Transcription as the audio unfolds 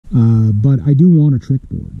But I do want a trick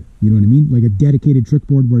board. You know what I mean? Like a dedicated trick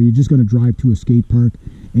board where you're just going to drive to a skate park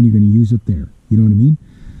and you're going to use it there. You know what I mean?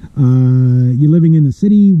 You're living in the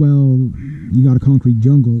city. Well, you got a concrete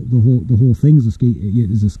jungle. The whole thing is a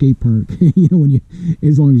skate park. You know,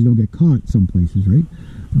 as long as you don't get caught some places, right?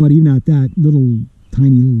 But even at that,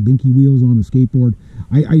 tiny little dinky wheels on a skateboard.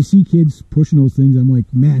 I see kids pushing those things. I'm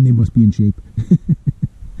like, man, they must be in shape.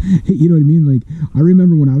 You know what I mean? Like, I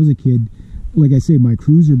remember when I was a kid, like I say, my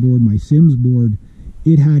cruiser board, my Sims board,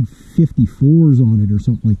 it had 54s on it or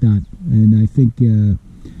something like that. And I think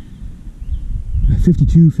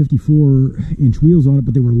 52, 54-inch wheels on it,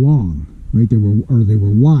 but they were long, right? They were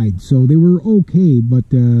wide, so they were okay. But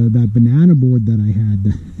that banana board that I had,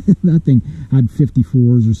 that thing had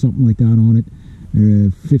 54s or something like that on it,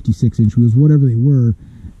 56-inch wheels, whatever they were.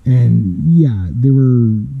 And yeah, they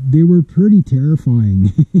were pretty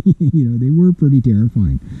terrifying. You know, they were pretty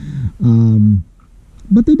terrifying.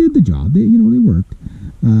 But they did the job. They worked.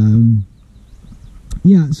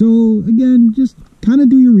 Yeah. So again, just kind of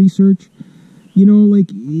do your research. You know, like,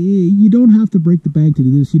 you don't have to break the bank to do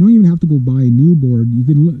this. You don't even have to go buy a new board. You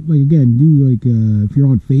can, like, again, do like if you're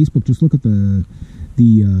on Facebook, just look at the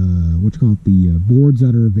what you call it, the boards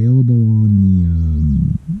that are available on the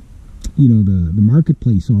the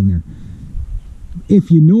marketplace on there.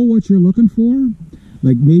 If you know what you're looking for,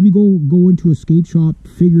 like, maybe go into a skate shop,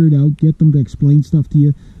 figure it out, get them to explain stuff to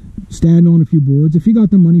you, stand on a few boards. If you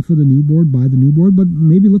got the money for the new board, buy the new board, but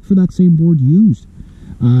maybe look for that same board used.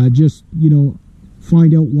 Just,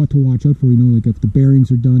 find out what to watch out for, like if the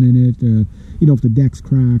bearings are done in it, if the deck's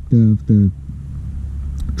cracked, if the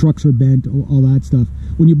trucks are bent, all that stuff.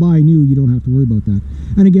 When you buy new, you don't have to worry about that.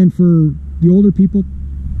 And again, for the older people,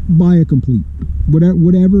 buy a complete.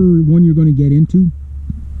 Whatever one you're going to get into,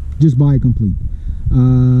 just buy a complete.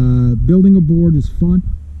 Building a board is fun,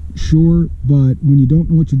 sure, but when you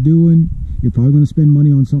don't know what you're doing, you're probably going to spend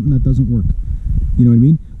money on something that doesn't work. You know what I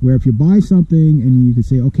mean? Where if you buy something and you can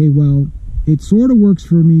say, okay, well, it sort of works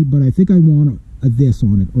for me, but I think I want a this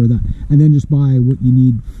on it or that, and then just buy what you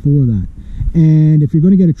need for that. And if you're going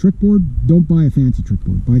to get a trick board, don't buy a fancy trick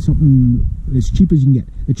board. Buy something as cheap as you can get.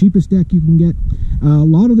 The cheapest deck you can get. A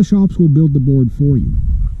lot of the shops will build the board for you.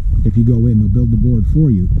 If you go in, they'll build the board for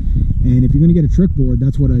you. And if you're going to get a trick board,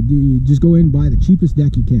 that's what I do. You just go in and buy the cheapest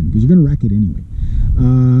deck you can, because you're going to wreck it anyway.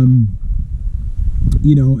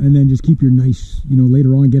 And then just keep your nice,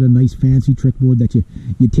 later on get a nice fancy trick board that you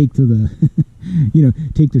take to the,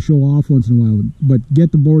 take to show off once in a while. But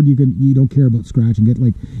get the board you don't care about scratching. Get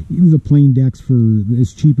like the plain decks for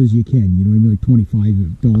as cheap as you can. Maybe like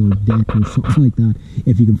 $25 deck or something like that,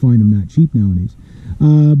 if you can find them that cheap nowadays.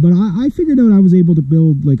 But I figured out I was able to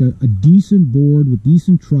build like a decent board with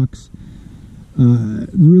decent trucks,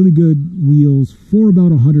 really good wheels for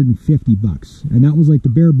about $150, and that was like the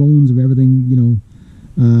bare bones of everything,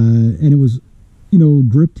 and it was,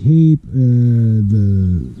 grip tape,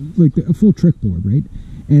 a full trick board, right?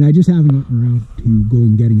 And I just haven't gotten around to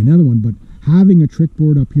going getting another one, but having a trick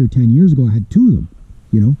board up here 10 years ago, I had two of them,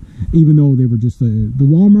 even though they were just the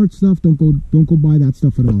Walmart stuff. Don't go buy that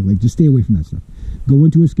stuff at all. Like, just stay away from that stuff. Go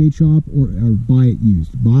into a skate shop or buy it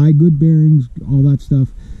used. Buy good bearings, all that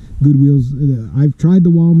stuff. Good wheels. I've tried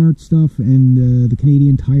the Walmart stuff and the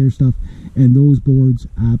Canadian Tire stuff, and those boards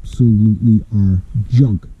absolutely are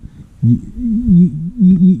junk. Like,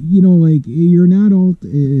 you're an adult,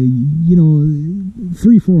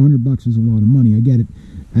 $300-400 is a lot of money. I get it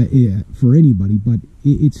for anybody, but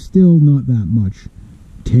it's still not that much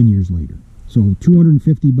 10 years later. So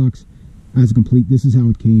 $250 as a complete. This is how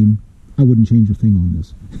it came. I wouldn't change a thing on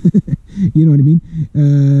this. You know what I mean?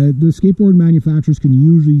 The skateboard manufacturers can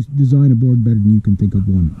usually design a board better than you can think of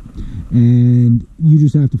one. And you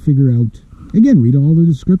just have to figure out, again, read all the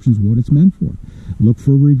descriptions, what it's meant for. Look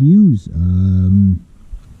for reviews,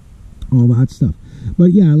 all that stuff.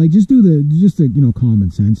 But yeah, like, just do the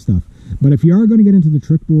common sense stuff. But if you are going to get into the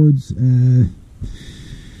trick boards,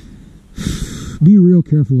 be real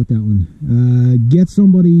careful with that one. Get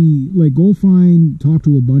somebody, like, talk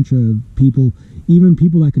to a bunch of people, even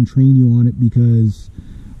people that can train you on it, because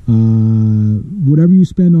whatever you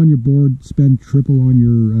spend on your board, spend triple on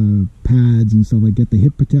your pads and stuff. Like, get the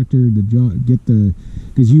hip protector,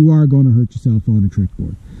 because you are going to hurt yourself on a trick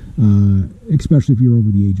board, especially if you're over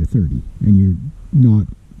the age of 30 and you're not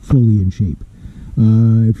fully in shape.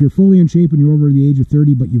 If you're fully in shape and you're over the age of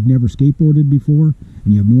 30 but you've never skateboarded before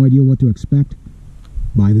and you have no idea what to expect,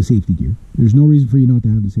 buy the safety gear. There's no reason for you not to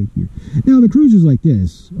have the safety gear. Now, the cruisers like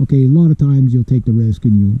this, okay, a lot of times you'll take the risk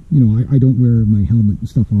and I don't wear my helmet and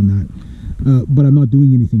stuff on that, but I'm not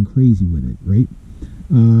doing anything crazy with it, right?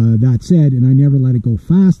 That said, and I never let it go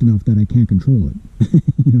fast enough that I can't control it.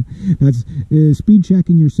 You know, that's speed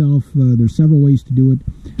checking yourself. There's several ways to do it.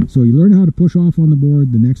 So you learn how to push off on the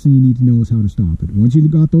board. The next thing you need to know is how to stop it. Once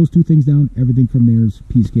you've got those two things down, everything from there is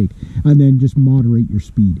piece of cake. And then just moderate your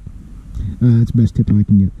speed. That's the best tip I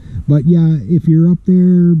can give. But yeah, if you're up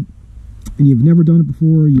there and you've never done it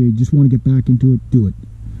before, you just want to get back into it, do it.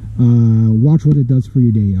 Watch what it does for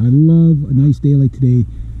your day. I love a nice day like today.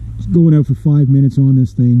 Just going out for 5 minutes on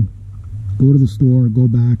this thing, go to the store, go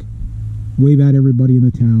back, wave at everybody in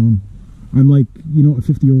the town. I'm like, you know, a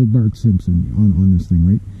 50-year-old Bart Simpson on this thing,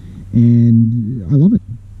 right? And I love it.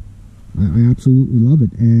 I absolutely love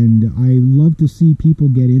it. And I love to see people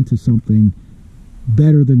get into something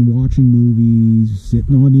better than watching movies,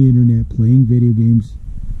 sitting on the internet, playing video games.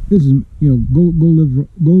 This is, you know, go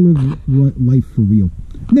live life for real,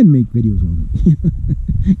 and then make videos on it.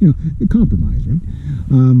 You know, compromise, right?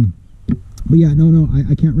 But yeah, no,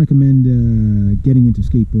 I can't recommend getting into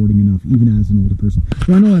skateboarding enough, even as an older person.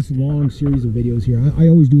 So I know that's a long series of videos here. I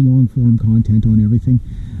always do long form content on everything.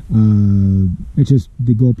 It's just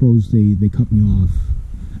the GoPros, they cut me off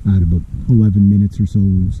at about 11 minutes or so,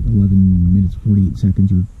 11 minutes 48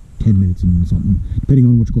 seconds or 10 minutes and something, depending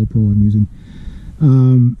on which GoPro I'm using.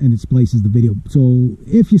 And it splices the video. So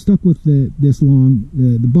if you stuck with this long,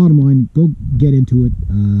 the bottom line, go get into it.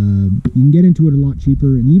 You can get into it a lot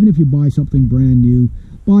cheaper, and even if you buy something brand new,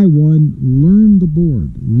 buy one, learn the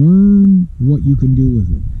board, learn what you can do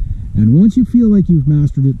with it. And once you feel like you've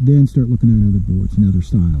mastered it, then start looking at other boards and other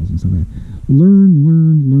styles and stuff like that. Learn,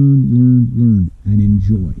 and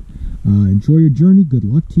enjoy. Enjoy your journey. Good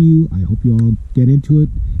luck to you. I hope you all get into it.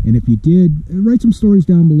 And if you did, write some stories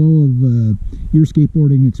down below of your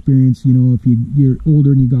skateboarding experience. You know, if you're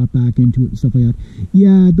older and you got back into it and stuff like that.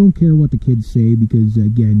 Yeah, don't care what the kids say, because,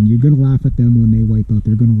 again, you're going to laugh at them when they wipe out.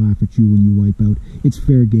 They're going to laugh at you when you wipe out. It's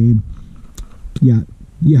fair game. Yeah.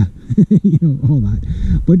 You know, all that.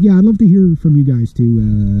 But yeah, I'd love to hear from you guys too,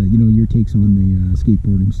 you know, your takes on the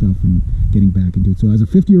skateboarding stuff and getting back into it. So as a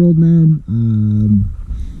 50-year-old man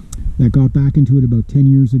that got back into it about 10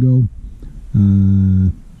 years ago,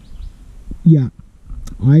 yeah,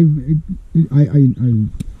 I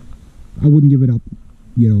wouldn't give it up,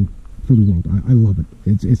 you know, for the world. I love it.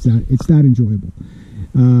 It's that enjoyable.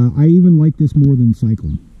 I even like this more than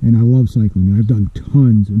cycling, and I love cycling, and I've done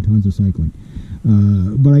tons and tons of cycling.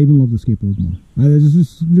 But I even love the skateboard more.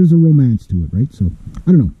 There's a romance to it, right? So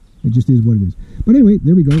I don't know. It just is what it is. But anyway,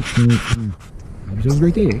 there we go. So have yourselves a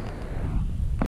great day.